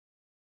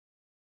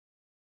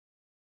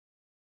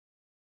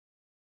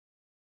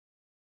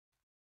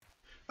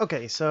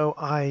Okay, so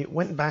I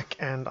went back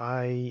and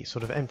I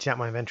sort of emptied out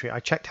my inventory. I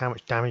checked how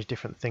much damage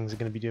different things are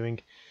going to be doing.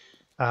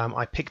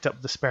 I picked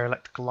up the spare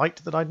electrical light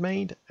that I'd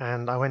made,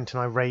 and I went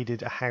and I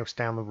raided a house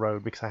down the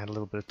road because I had a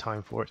little bit of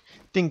time for it.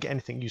 Didn't get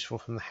anything useful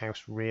from the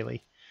house,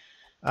 really.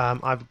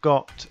 I've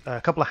got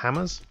a couple of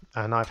hammers,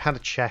 and I've had a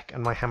check,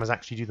 and my hammers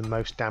actually do the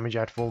most damage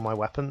out of all my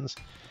weapons.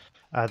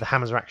 The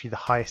hammers are actually the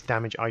highest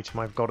damage item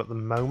I've got at the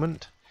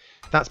moment.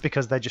 That's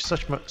because they're just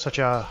such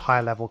a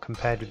high level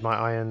compared with my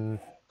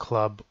iron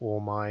club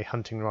or my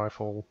hunting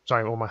rifle,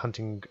 sorry, or my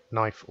hunting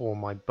knife or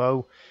my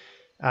bow.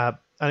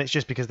 And it's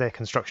just because they're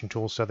construction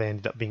tools, so they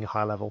ended up being a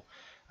high level.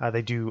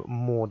 They do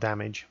more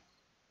damage.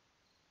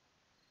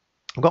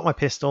 I've got my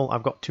pistol,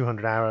 I've got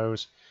 200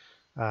 arrows,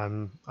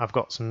 I've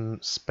got some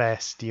spare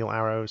steel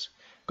arrows,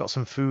 got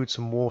some food,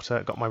 some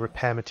water, got my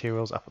repair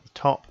materials up at the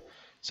top.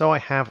 So I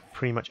have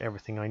pretty much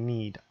everything I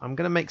need. I'm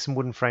going to make some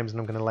wooden frames and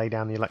I'm going to lay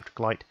down the electric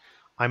light.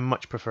 I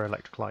much prefer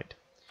electric light.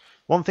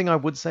 One thing I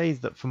would say is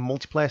that for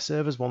multiplayer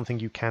servers, one thing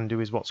you can do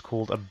is what's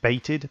called a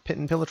baited pit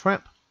and pillar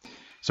trap.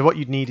 So what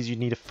you'd need is you'd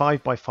need a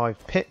 5x5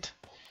 pit.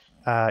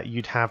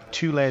 You'd have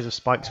 2 layers of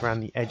spikes around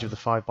the edge of the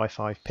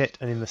 5x5 pit,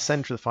 and in the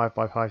center of the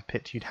 5x5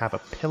 pit you'd have a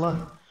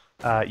pillar.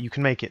 You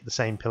can make it the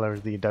same pillar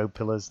as the adobe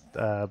pillars,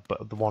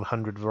 but the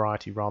 100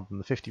 variety rather than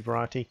the 50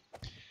 variety.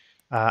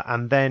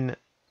 And then,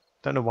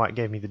 don't know why it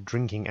gave me the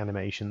drinking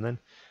animation then.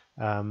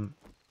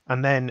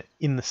 And then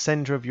in the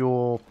center of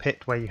your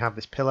pit where you have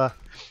this pillar,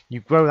 you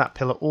grow that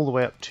pillar all the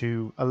way up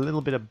to a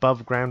little bit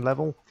above ground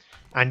level,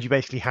 and you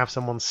basically have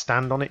someone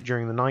stand on it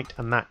during the night,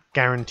 and that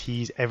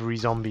guarantees every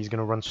zombie is going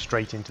to run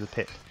straight into the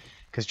pit.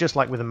 Because just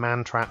like with a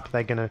man trap,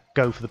 they're going to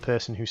go for the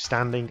person who's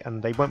standing,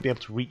 and they won't be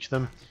able to reach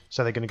them,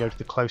 so they're going to go to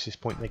the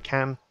closest point they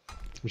can,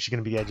 which is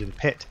going to be the edge of the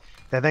pit.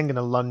 They're then going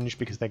to lunge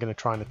because they're going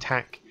to try and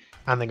attack,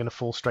 and they're going to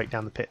fall straight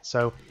down the pit.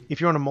 So if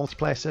you're on a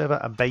multiplayer server,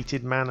 a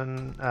baited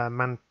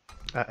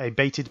a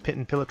baited pit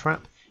and pillar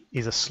trap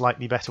is a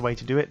slightly better way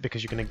to do it,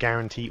 because you're going to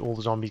guarantee all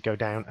the zombies go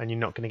down, and you're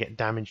not going to get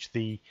damage to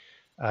the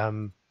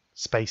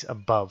space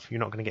above. You're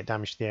not going to get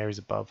damage to the areas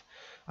above.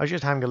 I was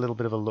just having a little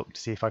bit of a look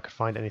to see if I could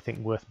find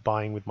anything worth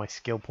buying with my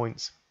skill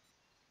points.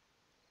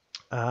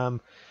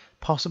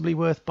 Possibly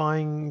worth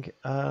buying.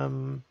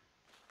 My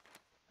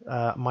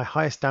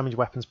highest damage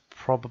weapon is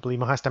probably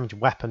my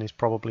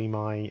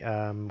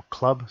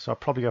club, so I'll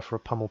probably go for a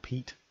pummel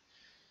Pete.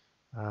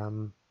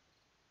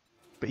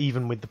 But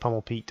even with the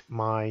pummel Pete,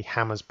 my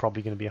hammer's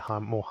probably going to be a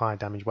more higher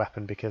damage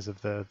weapon because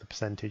of the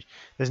percentage.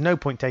 There's no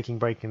point taking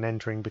breaking and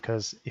entering,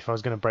 because if I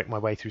was going to break my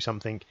way through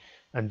something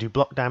and do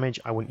block damage,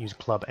 I wouldn't use a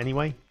club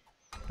anyway.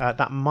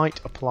 That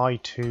might apply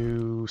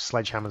to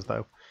sledgehammers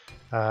though.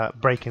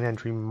 Break and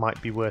entry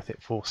might be worth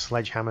it for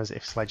sledgehammers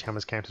if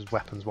sledgehammers count as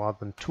weapons rather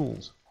than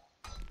tools.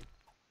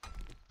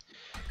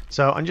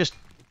 So I'm just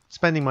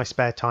spending my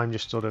spare time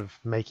just sort of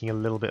making a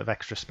little bit of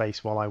extra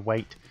space while I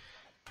wait.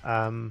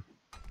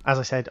 As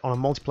I said, on a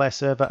multiplayer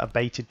server, a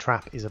baited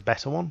trap is a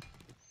better one.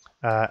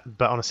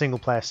 But on a single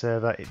player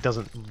server, it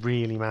doesn't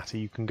really matter.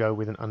 You can go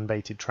with an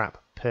unbaited trap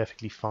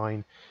perfectly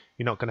fine.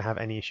 You're not going to have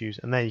any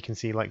issues. And there you can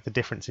see like the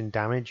difference in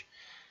damage.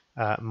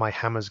 My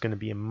hammer's going to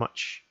be a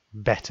much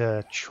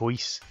better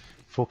choice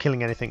for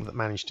killing anything that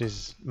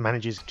manages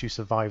to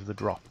survive the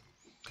drop.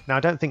 Now,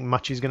 I don't think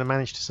much is going to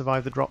manage to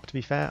survive the drop, to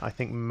be fair. I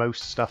think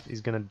most stuff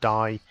is going to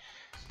die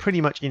pretty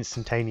much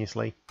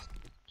instantaneously.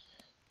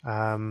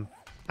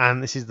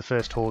 And this is the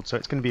first horde, so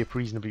it's going to be a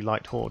reasonably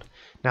light horde.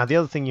 Now, the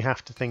other thing you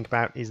have to think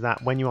about is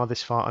that when you are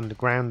this far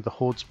underground, the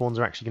horde spawns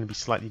are actually going to be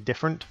slightly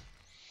different.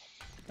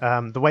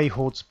 The way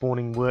horde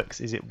spawning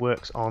works is it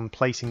works on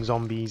placing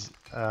zombies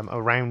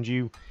around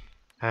you,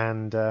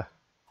 and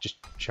just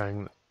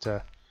showing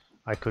that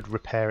I could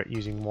repair it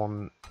using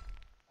 1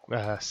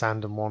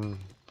 sand and 1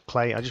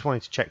 clay. I just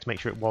wanted to check to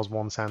make sure it was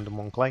 1 sand and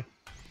 1 clay.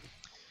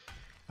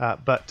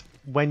 But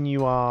when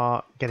you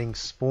are getting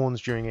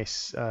spawns during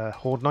a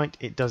horde night,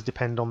 it does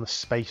depend on the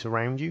space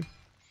around you,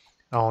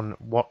 on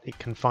what it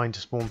can find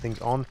to spawn things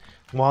on.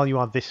 While you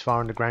are this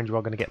far underground, you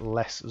are going to get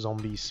less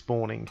zombies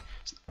spawning.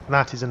 So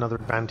that is another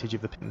advantage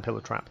of the pit and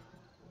pillar trap.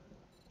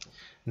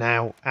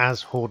 Now,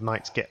 as horde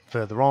nights get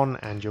further on,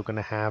 and you're going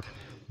to have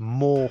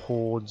more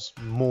hordes,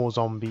 more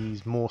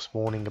zombies, more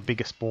spawning, a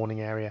bigger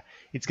spawning area,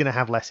 it's going to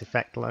have less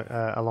effect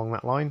along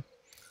that line.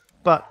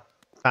 But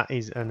that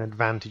is an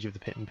advantage of the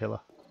pit and pillar.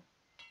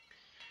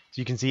 So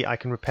you can see I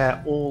can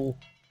repair all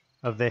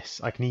of this.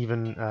 I can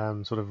even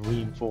sort of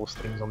reinforce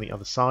things on the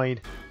other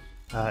side.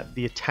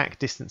 The attack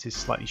distance is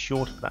slightly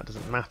shorter, but that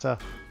doesn't matter.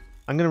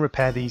 I'm going to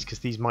repair these because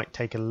these might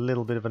take a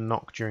little bit of a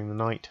knock during the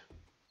night.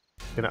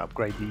 I'm going to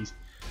upgrade these.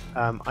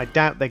 I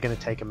doubt they're going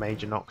to take a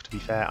major knock, to be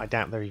fair. I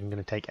doubt they're even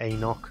going to take a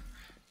knock.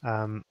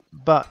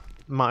 But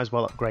might as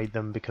well upgrade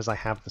them because I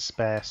have the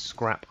spare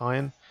scrap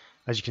iron.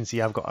 As you can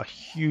see, I've got a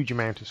huge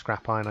amount of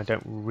scrap iron. I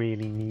don't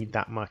really need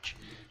that much.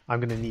 I'm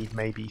going to need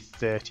maybe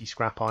 30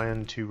 scrap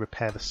iron to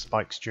repair the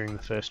spikes during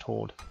the first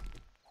horde.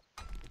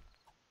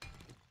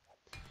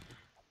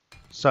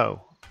 So,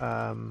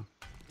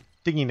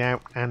 digging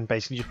out and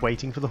basically just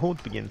waiting for the horde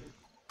to begin.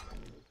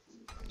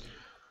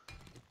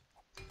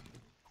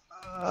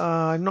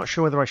 I'm not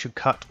sure whether I should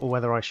cut or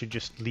whether I should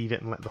just leave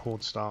it and let the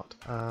horde start.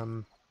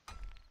 I'll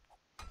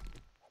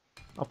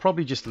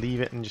probably just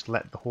leave it and just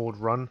let the horde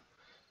run,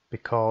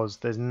 because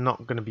there's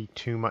not going to be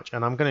too much,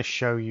 and I'm going to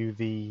show you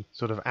the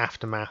sort of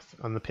aftermath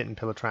on the pit and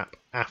pillar trap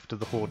after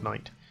the horde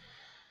night.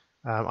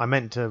 I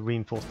meant to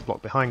reinforce the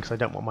block behind because I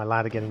don't want my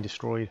ladder getting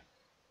destroyed.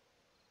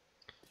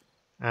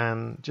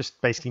 And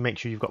just basically make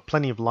sure you've got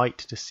plenty of light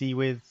to see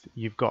with,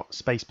 you've got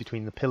space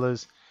between the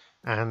pillars,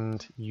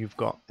 and you've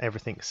got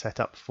everything set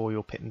up for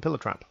your pit and pillar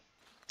trap.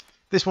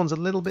 This one's a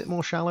little bit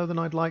more shallow than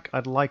I'd like.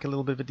 I'd like a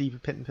little bit of a deeper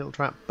pit and pillar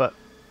trap, but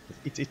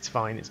it's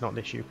fine, it's not an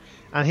issue.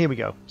 And here we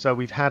go. So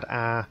we've had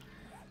our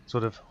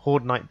sort of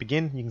horde night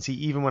begin. You can see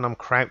even when I'm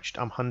crouched,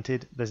 I'm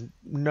hunted. There's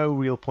no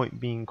real point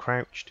being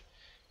crouched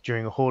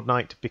during a horde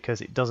night,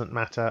 because it doesn't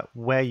matter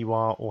where you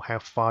are or how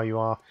far you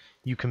are.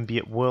 You can be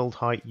at world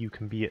height, you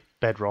can be at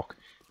bedrock.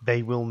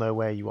 They will know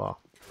where you are.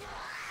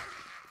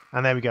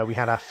 And there we go. We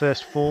had our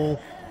first fall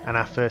and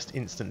our first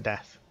instant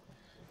death.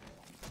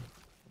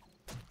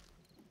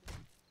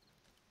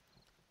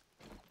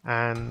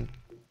 And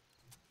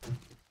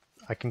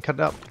I can cut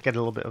it up, get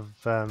a little bit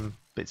of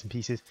bits and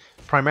pieces.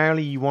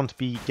 Primarily you want to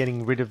be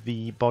getting rid of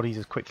the bodies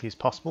as quickly as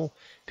possible,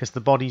 because the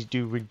bodies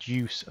do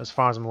reduce, as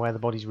far as I'm aware, the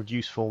bodies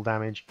reduce fall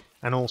damage,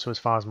 and also as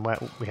far as I'm aware,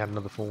 we had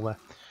another fall there.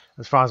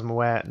 As far as I'm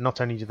aware,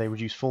 not only do they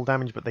reduce fall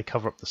damage, but they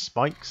cover up the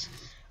spikes,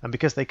 and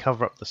because they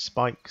cover up the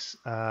spikes,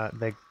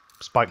 their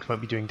spikes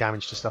won't be doing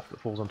damage to stuff that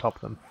falls on top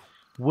of them.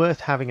 Worth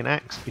having an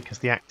axe, because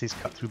the axes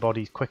cut through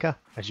bodies quicker,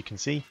 as you can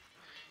see.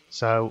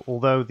 So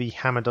although the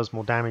hammer does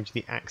more damage,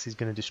 the axe is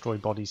going to destroy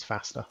bodies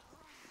faster,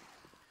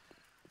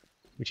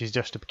 which is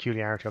just a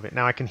peculiarity of it.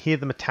 Now I can hear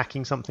them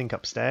attacking something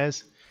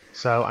upstairs,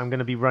 so I'm going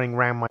to be running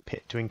around my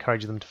pit to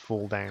encourage them to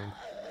fall down.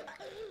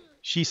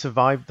 She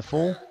survived the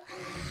fall,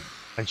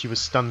 and she was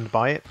stunned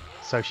by it,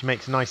 so she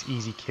makes a nice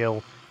easy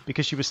kill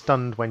because she was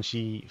stunned when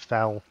she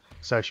fell,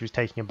 so she was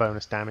taking a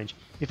bonus damage.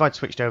 If I'd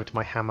switched over to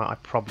my hammer, I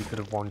probably could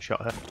have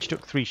one-shot her. She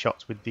took 3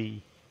 shots with the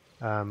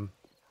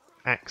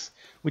axe,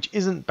 which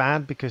isn't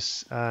bad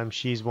because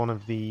she's one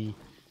of the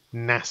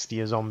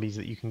nastier zombies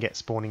that you can get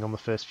spawning on the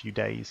first few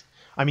days.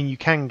 I mean, you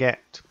can get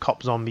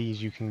cop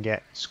zombies, you can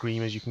get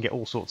screamers, you can get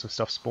all sorts of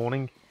stuff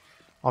spawning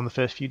on the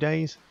first few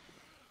days.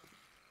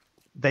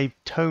 They've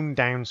toned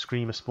down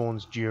screamer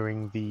spawns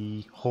during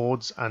the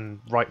hordes, and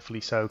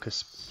rightfully so, because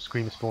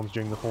screamer spawns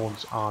during the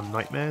hordes are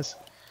nightmares.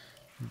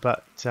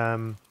 But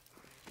for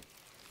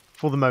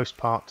the most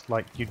part,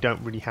 like, you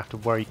don't really have to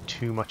worry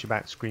too much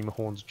about screamer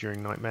hordes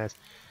during nightmares.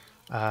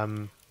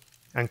 And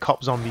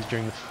cop zombies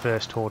during the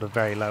first horde are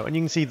very low, and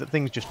you can see that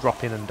things just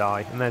drop in and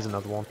die. And there's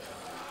another one.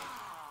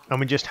 And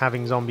we're just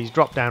having zombies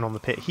drop down on the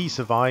pit. He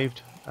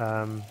survived,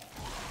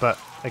 but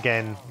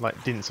again,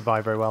 like, didn't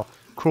survive very well.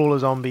 Crawler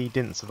zombie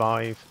didn't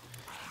survive.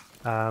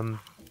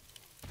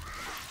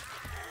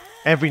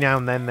 Every now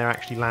and then they're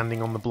actually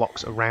landing on the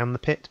blocks around the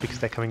pit because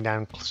they're coming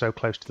down so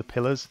close to the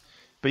pillars.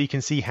 But you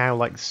can see how,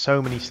 like,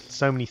 so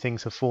many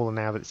things have fallen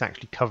now that it's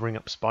actually covering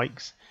up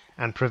spikes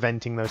and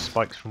preventing those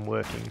spikes from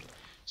working.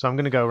 So I'm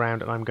going to go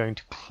around and I'm going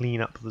to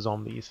clean up the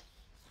zombies.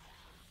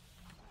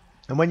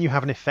 And when you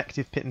have an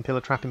effective pit and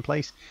pillar trap in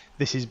place,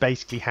 this is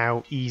basically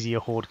how easy a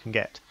horde can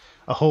get.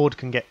 A horde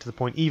can get to the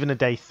point, even a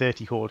day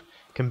 30 horde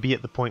can be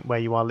at the point where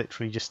you are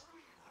literally just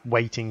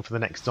waiting for the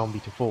next zombie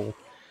to fall.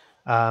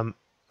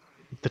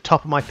 The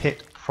top of my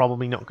pit,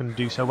 probably not going to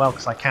do so well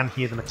because I can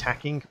hear them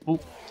attacking. Ooh,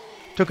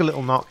 took a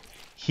little knock.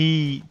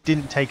 He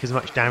didn't take as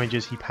much damage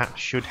as he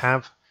perhaps should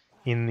have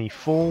in the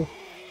fall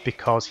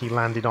because he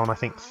landed on, I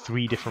think,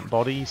 3 different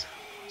bodies.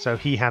 So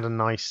he had a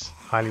nice,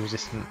 highly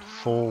resistant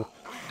fall.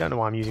 Don't know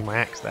why I'm using my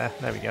axe there.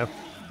 There we go.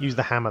 Use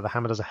the hammer. The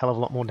hammer does a hell of a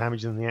lot more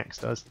damage than the axe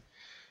does.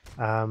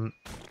 And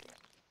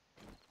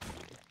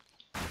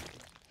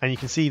you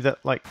can see that,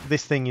 like,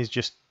 this thing is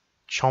just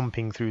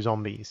chomping through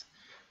zombies.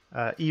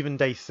 Even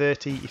day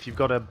 30, if you've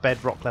got a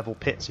bedrock level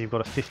pit, so you've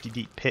got a 50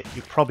 deep pit,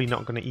 you're probably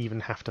not going to even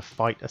have to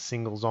fight a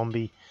single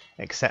zombie,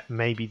 except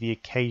maybe the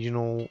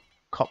occasional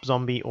cop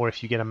zombie, or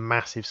if you get a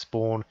massive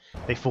spawn,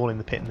 they fall in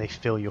the pit and they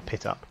fill your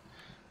pit up.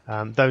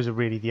 Those are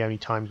really the only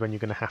times when you're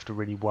going to have to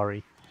really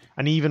worry.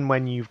 And even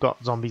when you've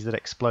got zombies that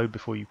explode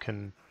before you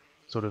can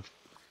sort of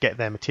get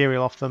their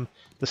material off them,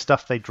 the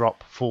stuff they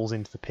drop falls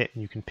into the pit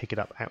and you can pick it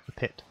up out the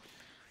pit.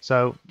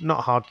 So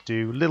not hard to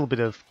do. A little bit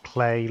of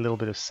clay, a little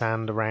bit of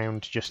sand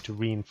around just to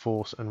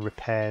reinforce and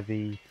repair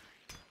the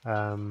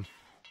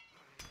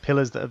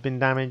pillars that have been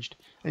damaged.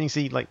 And you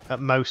see, like, at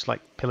most,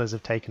 like, pillars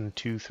have taken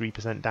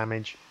 2-3%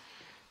 damage.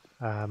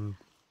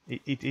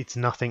 It's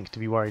nothing to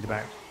be worried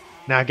about.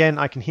 Now again,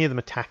 I can hear them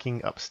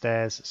attacking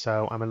upstairs,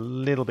 so I'm a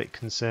little bit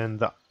concerned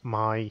that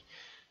my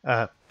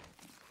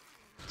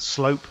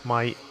slope,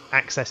 my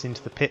access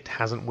into the pit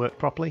hasn't worked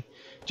properly.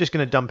 Just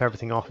going to dump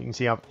everything off. You can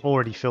see I've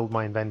already filled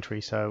my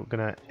inventory, so I'm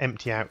going to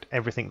empty out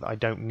everything that I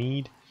don't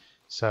need.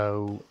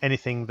 So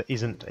anything that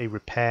isn't a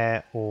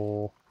repair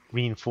or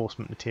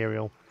reinforcement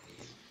material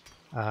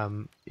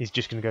is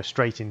just going to go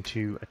straight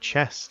into a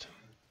chest.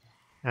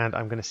 And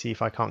I'm going to see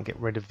if I can't get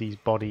rid of these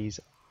bodies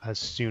as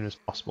soon as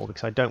possible,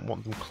 because I don't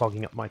want them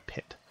clogging up my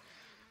pit.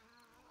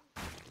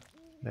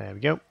 There we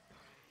go.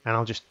 And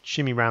I'll just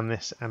shimmy around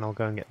this, and I'll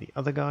go and get the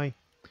other guy.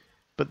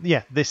 But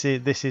yeah, this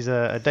is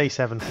a day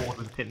 7 horde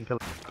with a pit and pillar.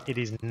 It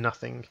is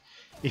nothing.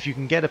 If you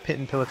can get a pit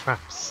and pillar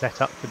trap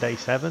set up for day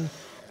 7,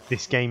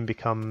 this game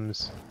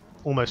becomes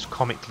almost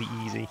comically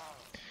easy.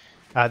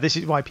 This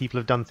is why people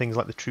have done things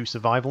like the True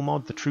Survival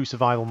mod. The True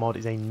Survival mod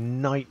is a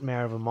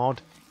nightmare of a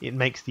mod. It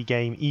makes the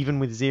game, even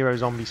with 0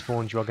 zombie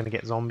spawns, you are going to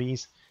get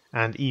zombies.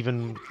 And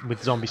even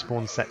with zombie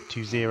spawns set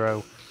to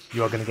 0,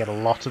 you are going to get a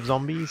lot of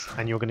zombies,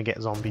 and you're going to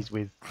get zombies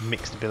with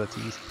mixed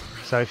abilities.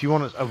 So if you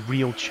want a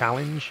real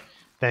challenge,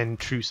 then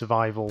True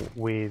Survival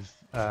with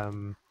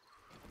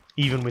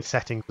even with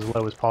settings as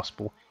low as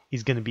possible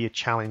is going to be a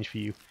challenge for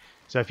you.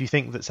 So if you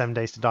think that 7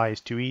 Days to Die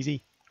is too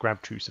easy,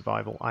 grab True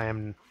Survival. I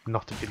am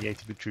not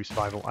affiliated with True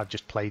Survival. I've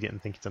just played it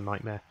and think it's a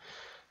nightmare.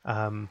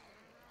 And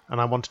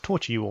I want to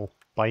torture you all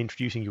by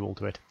introducing you all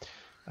to it.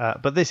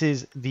 But this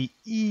is the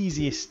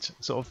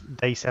easiest sort of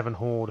day 7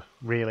 horde,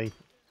 really.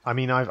 I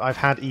mean, I've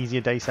had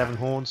easier day 7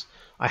 hordes.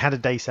 I had a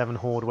day 7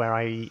 horde where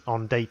I,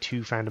 on day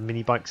 2, found a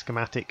mini bike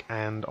schematic,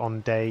 and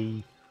on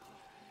day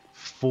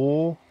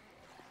 4,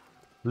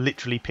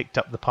 literally picked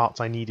up the parts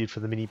I needed for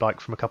the mini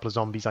bike from a couple of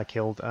zombies I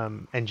killed,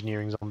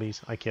 engineering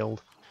zombies I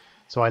killed.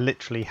 So I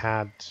literally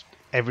had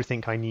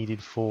everything I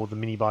needed for the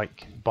mini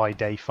bike by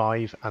day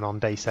 5, and on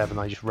day 7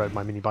 I just rode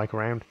my mini bike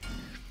around.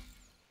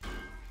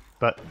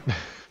 But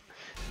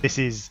this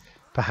is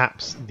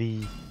perhaps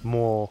the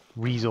more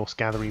resource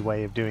gathery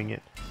way of doing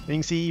it. And you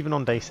can see even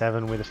on day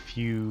 7 with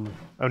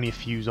only a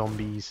few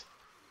zombies,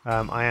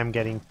 I am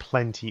getting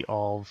plenty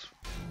of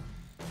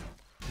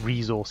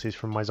resources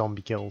from my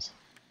zombie kills.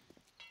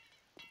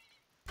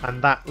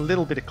 And that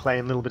little bit of clay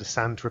and little bit of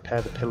sand to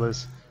repair the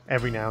pillars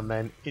every now and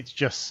then,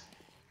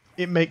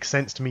 it makes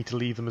sense to me to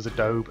leave them as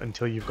adobe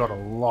until you've got a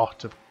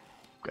lot of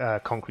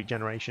concrete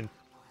generation.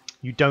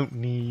 You don't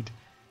need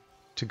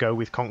to go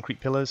with concrete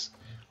pillars.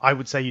 I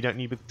would say you don't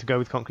need to go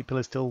with concrete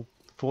pillars till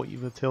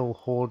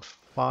Horde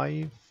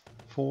 5,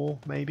 4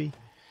 maybe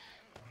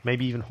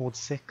even Horde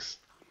 6,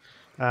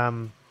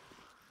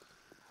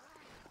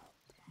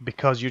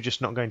 because you're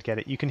just not going to get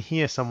it. You can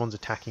hear someone's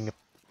attacking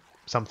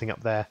something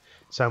up there,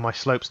 so my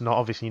slope's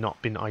obviously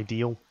not been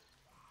ideal,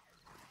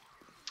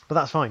 but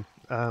that's fine,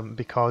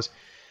 because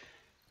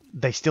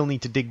they still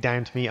need to dig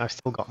down to me. I've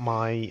still got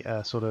my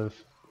sort of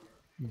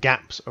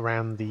gaps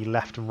around the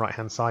left and right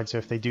hand side, so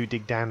if they do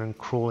dig down and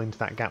crawl into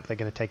that gap, they're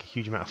going to take a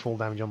huge amount of fall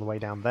damage on the way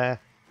down there.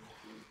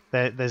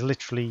 There's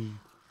literally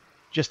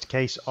just a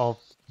case of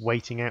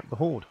waiting out the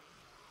horde.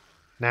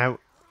 Now,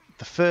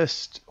 the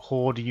first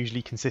horde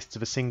usually consists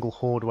of a single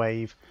horde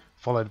wave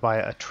followed by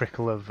a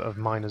trickle of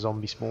minor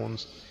zombie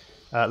spawns.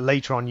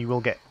 Later on you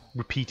will get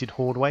repeated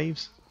horde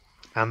waves,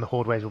 and the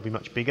horde waves will be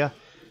much bigger.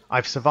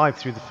 I've survived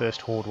through the first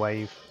horde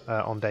wave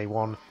on day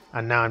 1,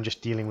 and now I'm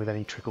just dealing with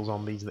any trickle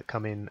zombies that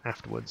come in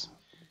afterwards.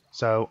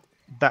 So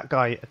that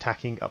guy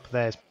attacking up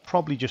there is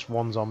probably just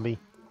 1 zombie,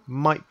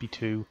 might be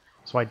 2,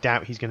 so I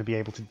doubt he's going to be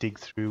able to dig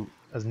through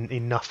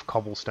enough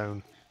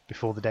cobblestone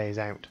before the day is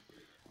out,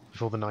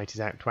 before the night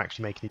is out, to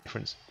actually make any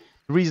difference.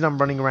 The reason I'm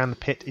running around the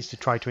pit is to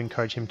try to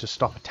encourage him to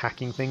stop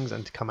attacking things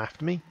and to come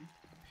after me.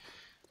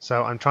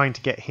 So I'm trying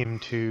to get him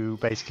to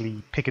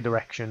basically pick a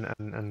direction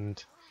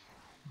and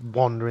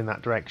wander in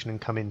that direction and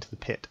come into the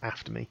pit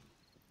after me.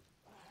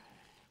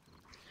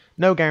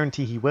 No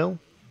guarantee he will,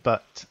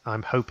 but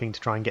I'm hoping to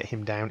try and get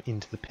him down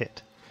into the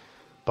pit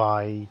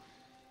by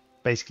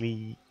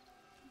basically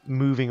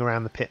moving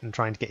around the pit and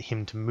trying to get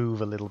him to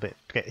move a little bit,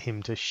 to get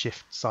him to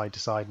shift side to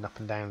side and up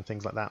and down and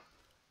things like that.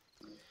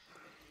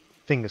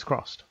 Fingers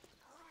crossed.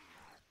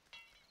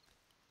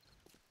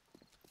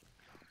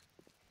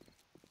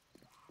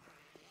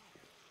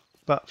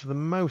 But for the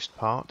most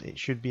part, it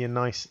should be a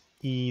nice,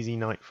 easy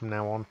night from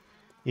now on,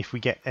 if we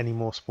get any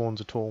more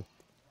spawns at all.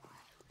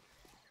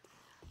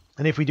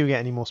 And if we do get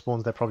any more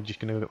spawns, they're probably just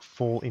going to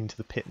fall into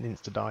the pit and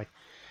insta-die.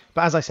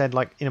 But as I said,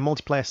 like in a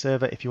multiplayer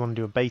server, if you want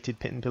to do a baited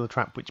pit and pillar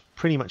trap, which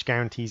pretty much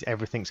guarantees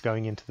everything's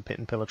going into the pit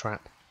and pillar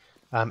trap,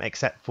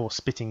 except for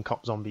spitting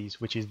cop zombies,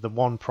 which is the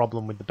one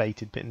problem with the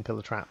baited pit and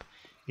pillar trap,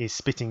 is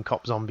spitting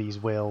cop zombies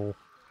will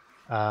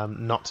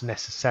not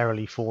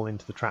necessarily fall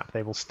into the trap.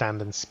 They will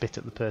stand and spit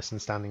at the person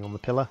standing on the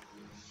pillar,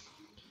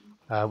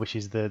 which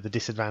is the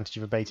disadvantage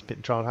of a baited pit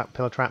and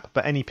pillar trap.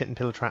 But any pit and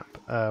pillar trap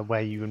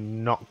where you're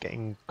not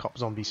getting cop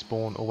zombie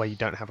spawn, or where you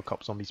don't have a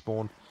cop zombie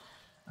spawn,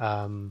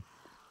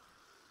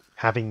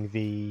 having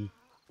the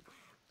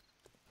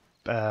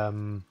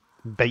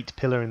bait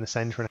pillar in the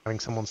center and having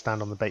someone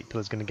stand on the bait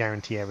pillar is going to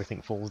guarantee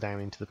everything falls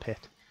down into the pit.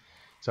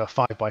 So a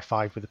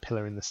 5x5 with a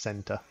pillar in the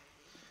center,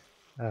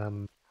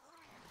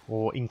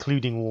 or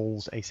including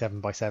walls, a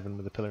 7x7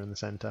 with a pillar in the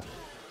center.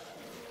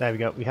 There we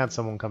go, we had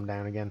someone come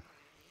down again,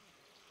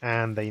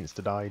 and they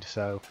insta-died.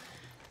 So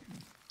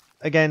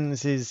again,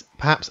 this is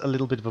perhaps a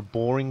little bit of a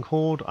boring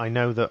horde. I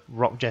know that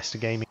Rock Jester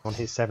Gaming on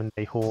his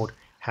 7-day horde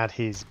had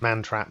his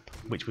man trap,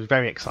 which was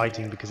very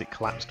exciting because it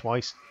collapsed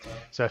twice.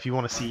 So if you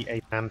want to see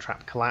a man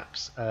trap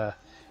collapse,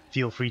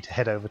 feel free to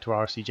head over to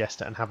RC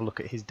Jester and have a look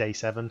at his day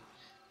 7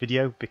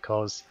 video,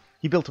 because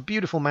he built a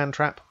beautiful man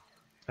trap,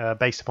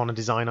 based upon a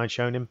design I'd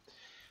shown him,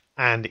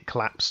 and it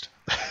collapsed.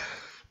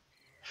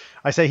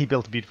 I say he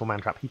built a beautiful man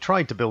trap. He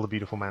tried to build a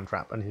beautiful man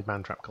trap, and his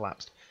man trap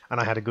collapsed, and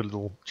I had a good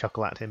little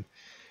chuckle at him.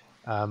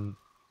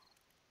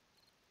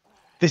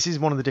 This is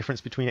one of the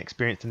differences between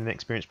experienced and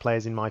inexperienced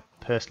players, in my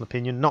personal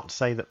opinion. Not to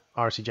say that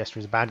RC Jester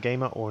is a bad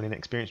gamer or an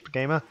inexperienced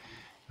gamer.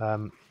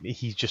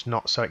 He's just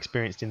not so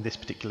experienced in this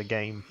particular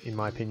game, in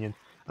my opinion.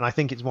 And I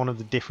think it's one of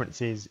the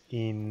differences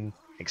in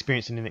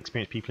experienced and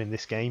inexperienced people in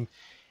this game.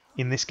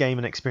 In this game,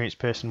 an experienced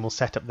person will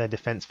set up their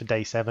defense for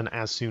day 7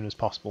 as soon as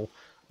possible.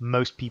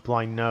 Most people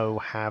I know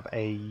have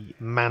a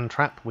man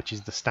trap, which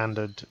is the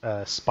standard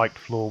spiked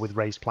floor with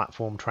raised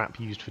platform trap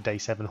used for day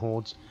 7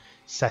 hordes,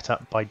 set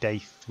up by day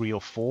 3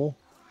 or 4.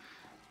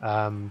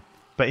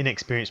 But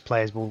inexperienced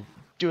players will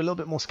do a little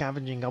bit more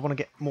scavenging. I want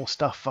to get more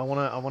stuff. I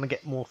want to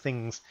get more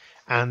things,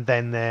 and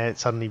then they're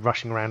suddenly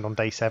rushing around on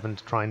day 7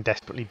 to try and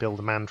desperately build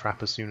a man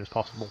trap as soon as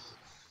possible.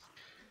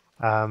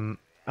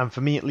 And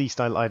for me, at least,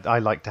 I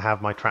like to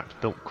have my traps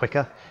built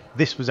quicker.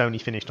 This was only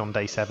finished on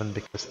day 7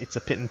 because it's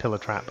a pit and pillar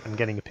trap, and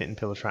getting a pit and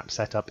pillar trap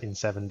set up in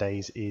 7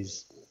 days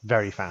is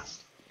very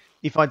fast.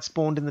 If I'd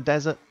spawned in the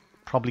desert,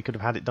 probably could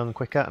have had it done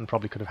quicker and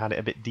probably could have had it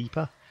a bit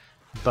deeper,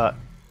 but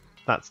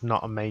that's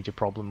not a major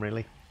problem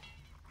really.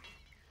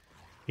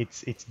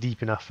 It's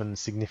deep enough and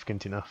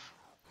significant enough.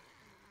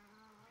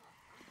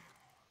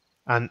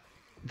 And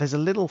there's a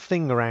little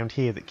thing around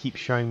here that keeps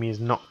showing me is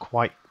not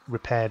quite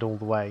repaired all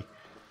the way,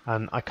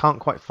 and I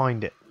can't quite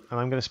find it, and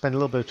I'm going to spend a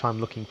little bit of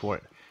time looking for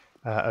it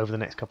over the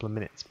next couple of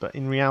minutes. But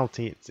in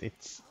reality,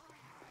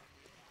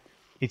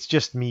 it's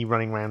just me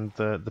running around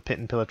the pit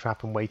and pillar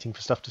trap and waiting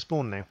for stuff to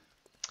spawn now.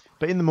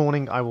 But in the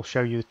morning, I will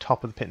show you the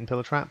top of the pit and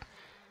pillar trap.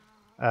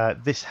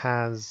 This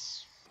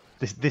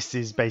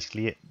is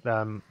basically it.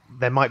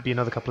 There might be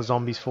another couple of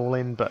zombies fall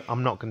in, but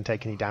I'm not going to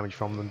take any damage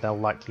from them. They'll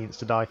likely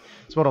insta-die.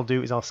 So what I'll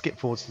do is I'll skip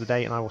forwards to the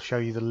day, and I will show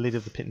you the lid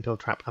of the pit and pillar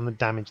trap and the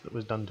damage that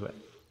was done to it.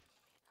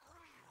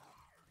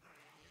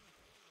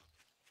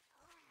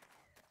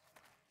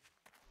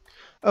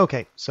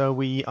 Okay, so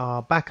we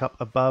are back up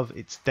above.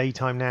 It's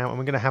daytime now, and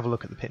we're going to have a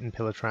look at the pit and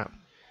pillar trap.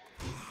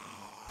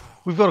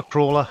 We've got a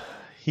crawler.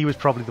 He was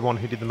probably the one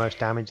who did the most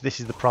damage. This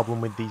is the problem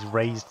with these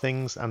raised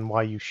things, and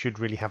why you should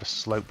really have a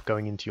slope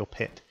going into your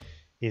pit,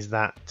 is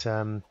that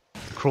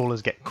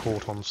crawlers get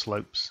caught on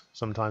slopes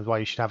sometimes, why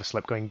you should have a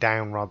slope going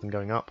down rather than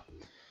going up.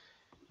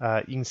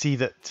 You can see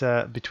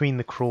that between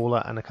the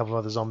crawler and a couple of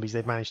other zombies,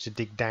 they've managed to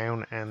dig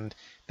down, and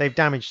they've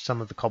damaged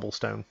some of the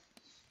cobblestone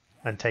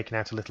and taken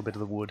out a little bit of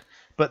the wood,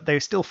 but they're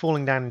still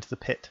falling down into the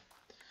pit,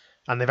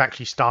 and they've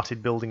actually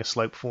started building a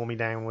slope for me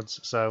downwards,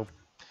 so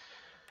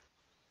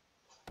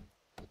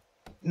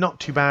not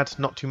too bad,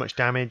 not too much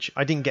damage.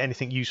 I didn't get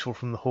anything useful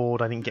from the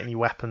horde. I didn't get any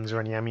weapons or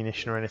any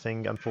ammunition or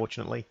anything,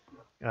 unfortunately.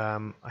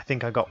 I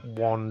think I got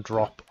one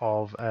drop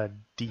of a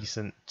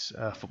decent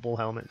football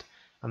helmet,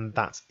 and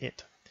that's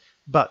it.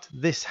 But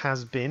this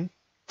has been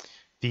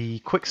the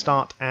quick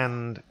start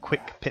and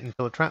quick pit and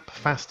pillar trap,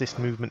 fastest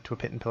movement to a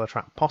pit and pillar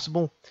trap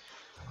possible.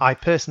 I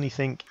personally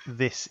think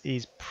this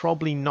is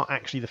probably not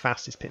actually the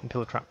fastest pit and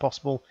pillar trap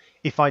possible.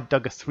 If I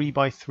dug a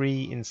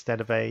 3x3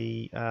 instead of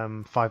a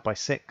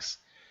 5x6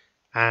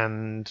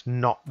 and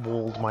not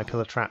walled my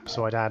pillar trap,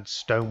 so I'd add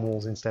stone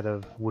walls instead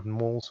of wooden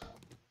walls,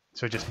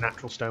 so just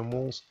natural stone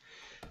walls,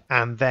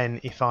 and then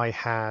if I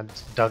had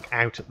dug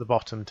out at the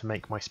bottom to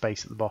make my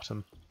space at the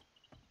bottom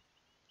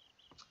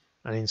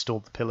and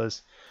installed the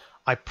pillars,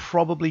 I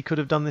probably could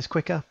have done this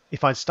quicker.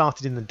 If I'd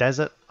started in the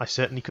desert, I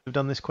certainly could have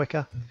done this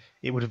quicker.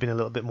 It would have been a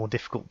little bit more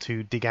difficult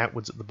to dig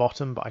outwards at the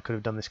bottom, but I could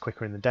have done this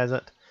quicker in the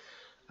desert.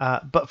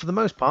 But for the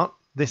most part,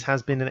 this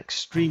has been an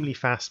extremely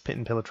fast pit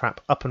and pillar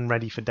trap, up and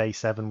ready for day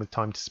 7 with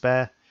time to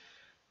spare.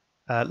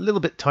 A little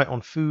bit tight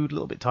on food, a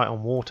little bit tight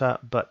on water,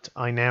 but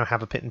I now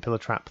have a pit and pillar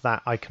trap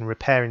that I can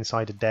repair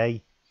inside a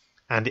day,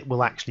 and it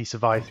will actually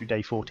survive through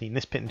day 14.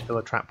 This pit and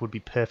pillar trap would be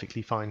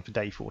perfectly fine for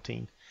day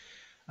 14.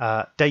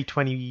 Day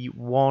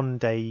 21,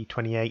 day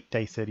 28,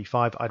 day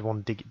 35, I'd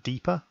want to dig it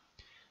deeper,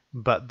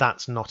 but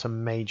that's not a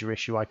major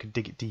issue. I could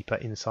dig it deeper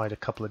inside a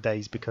couple of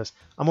days because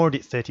I'm already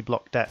at 30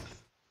 block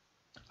depth.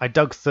 I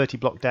dug 30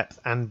 block depth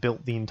and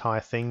built the entire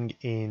thing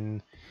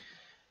in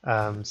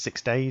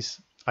 6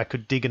 days. I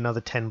could dig another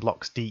 10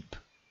 blocks deep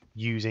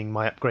using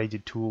my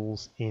upgraded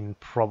tools in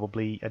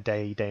probably a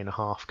day, day and a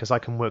half, because I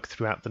can work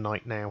throughout the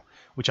night now,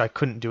 which I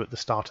couldn't do at the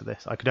start of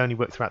this. I could only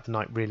work throughout the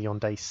night really on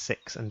day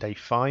 6 and day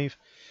 5.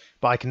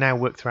 But I can now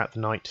work throughout the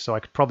night, so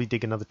I could probably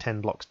dig another 10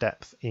 blocks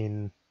depth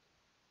in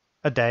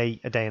a day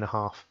and a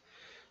half,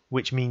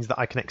 which means that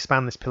I can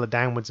expand this pillar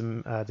downwards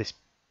and this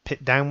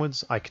pit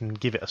downwards. I can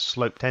give it a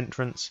sloped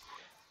entrance,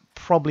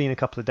 probably in a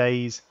couple of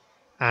days,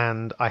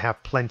 and I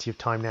have plenty of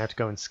time now to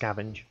go and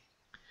scavenge.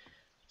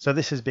 So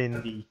this has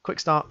been the quick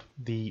start,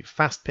 the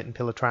fast pit and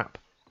pillar trap,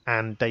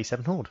 and day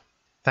 7 horde.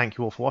 Thank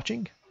you all for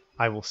watching.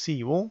 I will see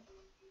you all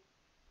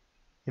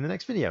in the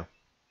next video.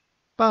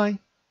 Bye!